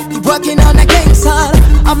above it, keep working on that game, son.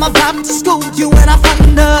 I'm about to school you when I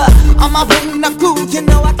thunder. On my ring, I groove, you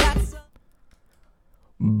know I got some.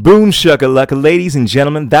 Boom shakalaka, ladies and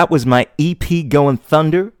gentlemen. That was my EP Going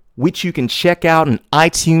Thunder, which you can check out on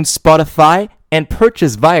iTunes, Spotify, and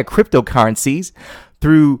purchase via cryptocurrencies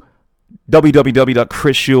through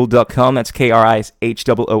www.chrisshul.com. That's KRISHOOL.com.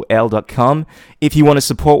 If you want to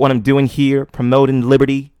support what I'm doing here, promoting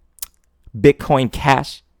liberty, Bitcoin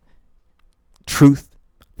Cash, truth,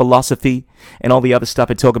 philosophy, and all the other stuff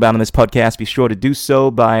I talk about on this podcast, be sure to do so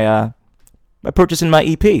by by purchasing my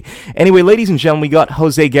EP. Anyway, ladies and gentlemen, we got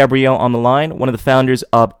Jose Gabriel on the line, one of the founders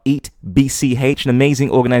of Eat BCH, an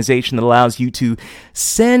amazing organization that allows you to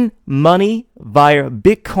send money via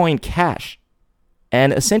Bitcoin Cash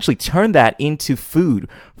and essentially turn that into food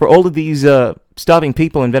for all of these starving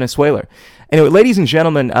people in Venezuela. Anyway, ladies and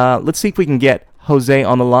gentlemen, let's see if we can get Jose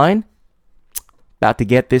on the line. About to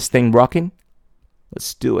get this thing rocking.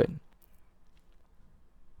 Let's do it.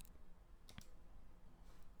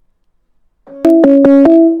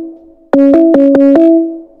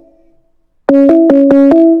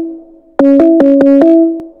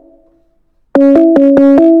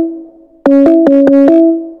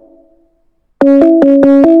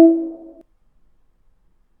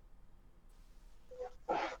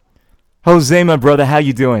 Jose, my brother, how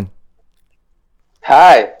you doing?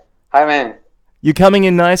 Hi, man. You coming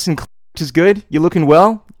in nice and clear, which is good. You looking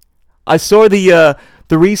well. I saw the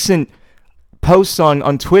recent posts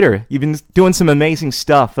on Twitter. You've been doing some amazing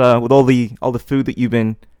stuff with all the food that you've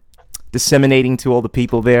been disseminating to all the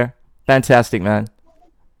people there. Fantastic, man.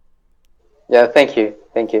 Yeah, thank you.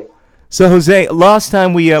 So Jose, last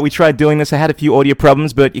time we tried doing this, I had a few audio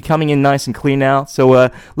problems, but you're coming in nice and clear now.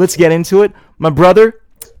 So let's get into it, my brother.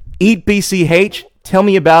 Eat BCH. Tell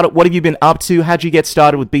me about it. What have you been up to? How'd you get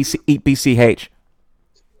started with Eat BCH?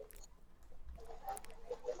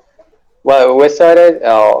 Well, we started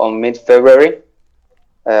on mid-February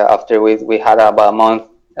after we had about a month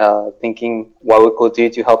thinking what we could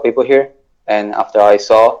do to help people here. And after I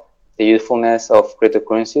saw the usefulness of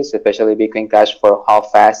cryptocurrencies, especially Bitcoin Cash, for how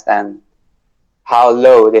fast and how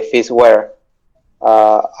low the fees were,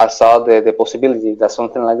 I saw the possibility that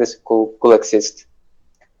something like this could exist.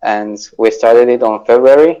 And we started it on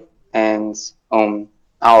February and on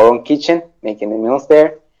our own kitchen, making the meals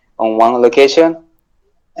there on one location.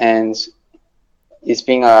 And it's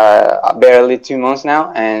been barely 2 months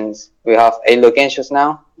now, and we have 8 locations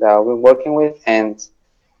now that we're working with. And,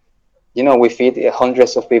 we feed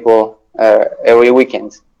hundreds of people every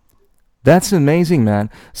weekend. That's amazing, man.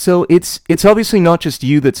 So it's obviously not just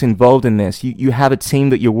you that's involved in this. You have a team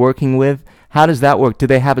that you're working with. How does that work? Do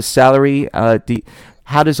they have a salary?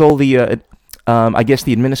 How does all the, I guess,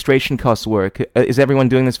 the administration costs work? Is everyone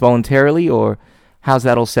doing this voluntarily, or how's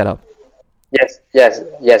that all set up? Yes,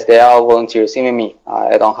 they are volunteers, even me.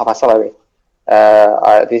 I don't have a salary.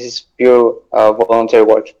 This is pure volunteer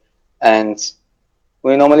work. And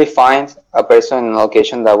we normally find a person in a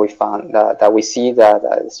location that we found, that we see that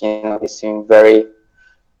is, is in very,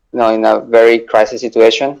 in a very crisis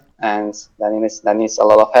situation, and that needs a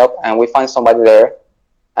lot of help. And we find somebody there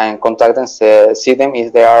and contact them, see them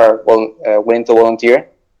if they are willing to volunteer.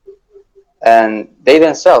 And they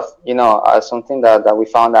themselves, something that we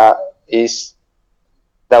found out is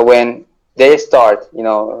that when they start,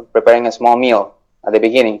 preparing a small meal at the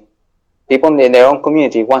beginning, people in their own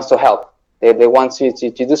community wants to help. They want to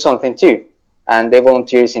do something too. And they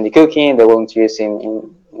volunteers in the cooking, they volunteers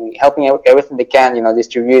in helping everything they can,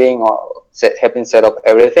 distributing or helping set up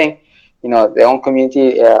everything. Their own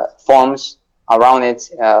community forms around it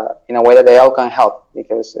in a way that they all can help,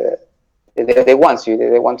 because they want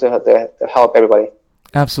to help everybody.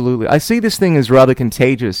 Absolutely. I see this thing as rather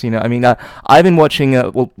contagious. I've been watching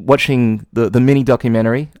the mini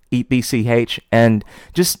documentary, Eat BCH, and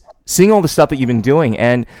just seeing all the stuff that you've been doing.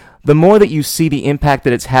 And the more that you see the impact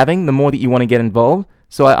that it's having, the more that you want to get involved.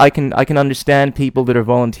 So I can understand people that are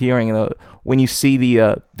volunteering. When you see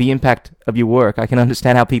the impact of your work, I can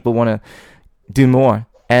understand how people want to do more.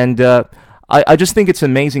 And I just think it's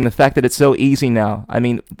amazing, the fact that it's so easy now.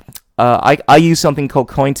 I use something called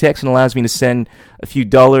Cointext, and allows me to send a few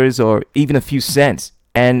dollars or even a few cents,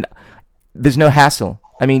 and there's no hassle.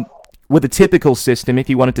 With a typical system, if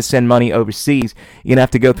you wanted to send money overseas, you'd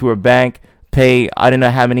have to go through a bank, pay I don't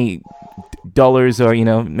know how many dollars, or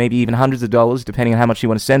maybe even hundreds of dollars, depending on how much you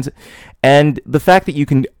want to send. And the fact that you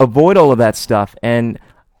can avoid all of that stuff, and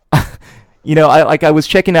I was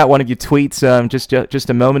checking out one of your tweets just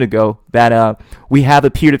a moment ago that we have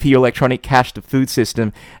a peer-to-peer electronic cash-to-food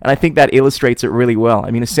system, and I think that illustrates it really well.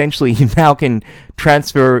 Essentially, you now can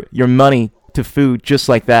transfer your money to food just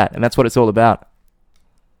like that, and that's what it's all about.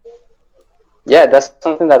 Yeah, that's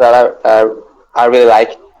something that I really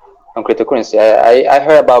like on cryptocurrency. I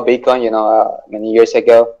heard about Bitcoin, many years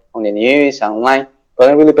ago on the news and online, but I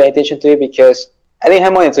didn't really pay attention to it because I didn't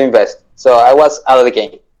have money to invest, so I was out of the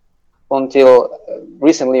game. Until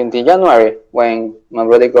recently, until January, when my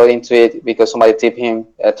brother got into it because somebody tipped him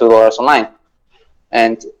 $2 online,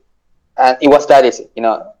 and it was that easy,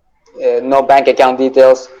 no bank account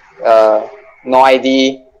details, no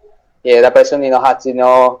ID, yeah, that person, had to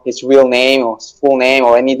know his real name or his full name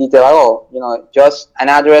or any detail at all. Just an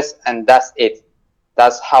address and that's it.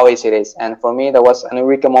 That's how easy it is. And for me, that was an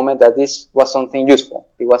eureka moment that this was something useful.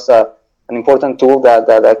 It was an important tool that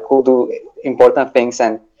could do important things,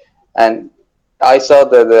 and I saw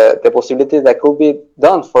the possibility that could be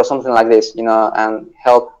done for something like this, and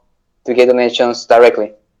help to get donations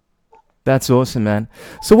directly. That's awesome, man.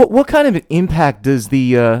 So what kind of impact does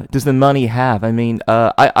the money have? I mean,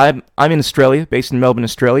 I'm in Australia, based in Melbourne,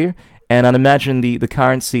 Australia, and I'd imagine the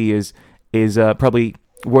currency is probably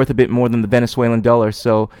worth a bit more than the Venezuelan dollar.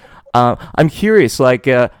 So I'm curious, like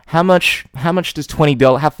how much does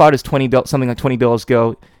 $20? How far does $20 something like $20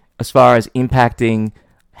 go as far as impacting,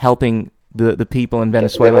 helping the people in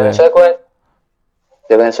Venezuela?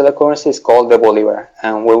 The Venezuela currency is called the Bolivar,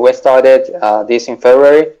 and when we started this in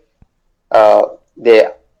February,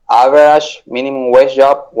 the average minimum wage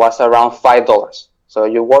job was around $5. So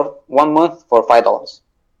you work 1 month for $5,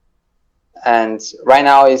 and right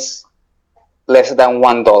now it's less than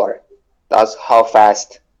 $1. That's how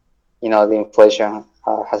fast, the inflation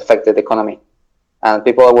has affected the economy, and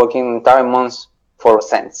people are working entire months for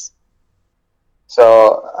cents.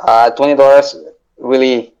 So $20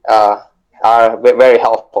 really are very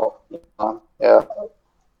helpful. On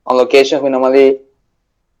locations, we normally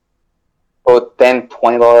put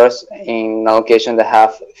 $10-20 in a location that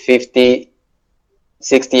have 50,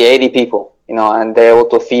 60, 80 people, and they're able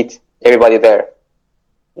to feed everybody there,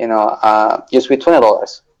 just with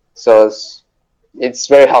 $20. So it's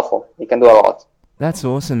very helpful. You can do a lot. That's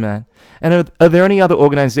awesome, man. And are there any other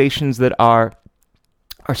organizations that are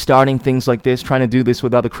starting things like this, trying to do this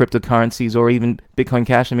with other cryptocurrencies or even Bitcoin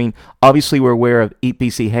Cash? I mean, obviously we're aware of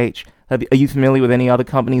EPCH. Are you familiar with any other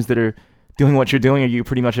companies that are doing what you're doing? Or are you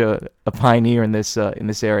pretty much a pioneer in this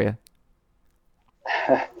area?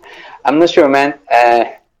 I'm not sure, man.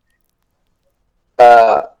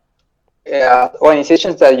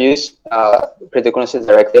 Organizations that use cryptocurrencies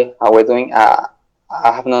directly, how we're doing, I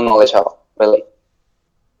have no knowledge of, really.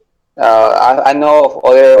 I know of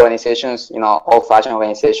other organizations, old-fashioned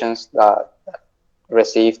organizations that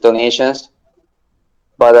receive donations,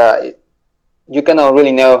 but you cannot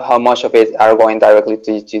really know how much of it are going directly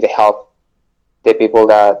to the help the people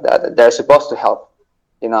that they're supposed to help,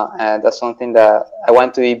 and that's something that I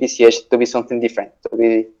want to EPCH to be something different, to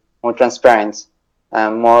be more transparent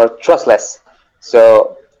and more trustless.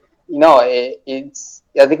 So, I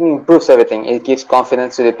think it improves everything. It gives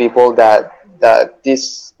confidence to the people that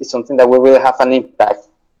this is something that will really have an impact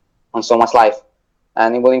on someone's life,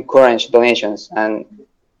 and it will encourage donations, and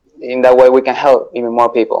in that way we can help even more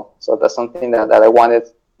people. So that's something that I wanted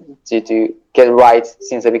to get right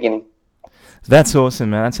since the beginning. That's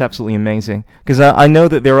awesome, man. That's absolutely amazing. Because I know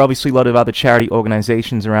that there are obviously a lot of other charity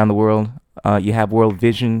organizations around the world. You have World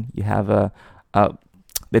Vision. You have there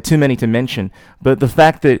are too many to mention. But the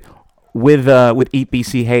fact that with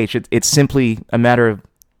EPCH, it's simply a matter of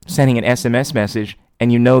sending an SMS message,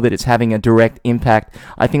 and you know that it's having a direct impact.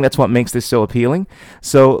 I think that's what makes this so appealing.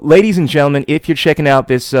 So, ladies and gentlemen, if you're checking out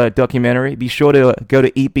this documentary, be sure to go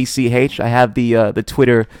to EPCH. I have the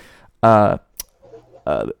Twitter.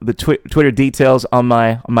 Twitter details on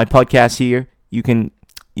my podcast here. You can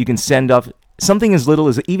send off something as little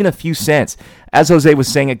as even a few cents. As Jose was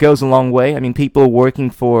saying, it goes a long way. I mean, people are working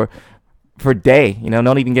for a day,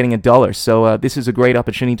 not even getting $1. So this is a great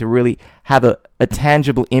opportunity to really have a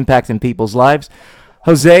tangible impact in people's lives.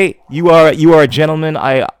 Jose, you are a gentleman.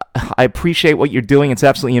 I appreciate what you're doing. It's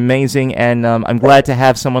absolutely amazing, and I'm glad to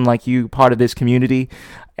have someone like you part of this community.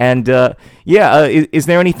 And is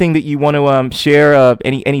there anything that you want to share?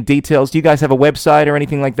 Any details? Do you guys have a website or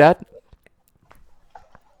anything like that?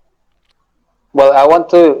 Well, I want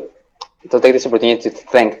to take this opportunity to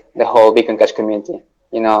thank the whole Bitcoin Cash community.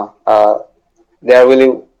 They are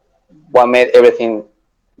really what made everything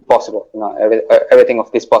possible. Everything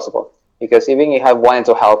of this possible. Because even if I wanted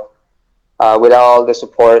to help, without all the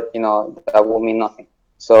support, that will mean nothing.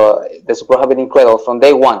 So the support has been incredible from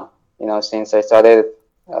day one. Since I started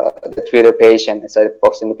the Twitter page and I started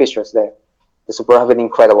posting the pictures there, the support has been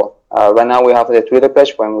incredible. Right now we have the Twitter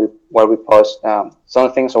page where we post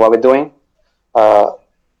some things of what we're doing,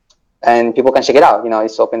 and people can check it out.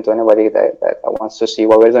 It's open to anybody that wants to see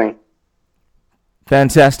what we're doing.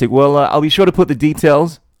 Fantastic. Well, I'll be sure to put the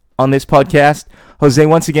details on this podcast. Jose,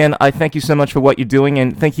 once again, I thank you so much for what you're doing,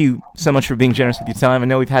 and thank you so much for being generous with your time. I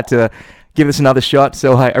know we've had to give this another shot,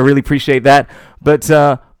 so I really appreciate that. But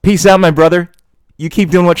peace out, my brother. You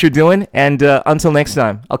keep doing what you're doing, and until next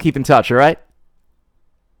time, I'll keep in touch, all right?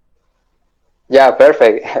 Yeah,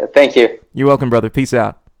 perfect. Thank you. You're welcome, brother. Peace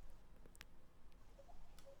out.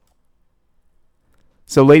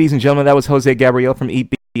 So, ladies and gentlemen, that was Jose Gabriel from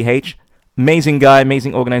EPH. Amazing guy,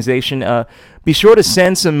 amazing organization. Be sure to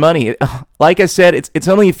send some money. Like I said, it's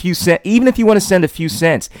only a few cents. Even if you want to send a few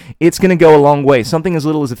cents, it's going to go a long way. Something as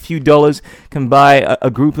little as a few dollars can buy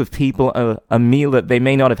a group of people a meal that they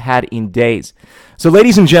may not have had in days. So,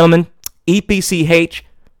 ladies and gentlemen, EPCH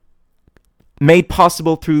made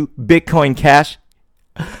possible through Bitcoin Cash.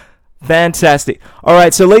 Fantastic. All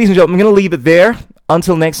right, so ladies and gentlemen, I'm going to leave it there.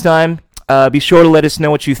 Until next time, be sure to let us know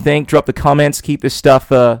what you think. Drop the comments. Keep this stuff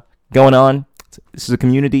going on. This is a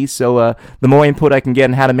community, so the more input I can get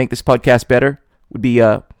on how to make this podcast better would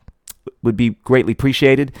be greatly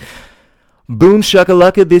appreciated. Boom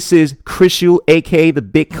shakalaka. This is Chris Yule, aka the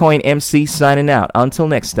Bitcoin MC, signing out. Until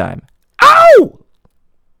next time. Ow!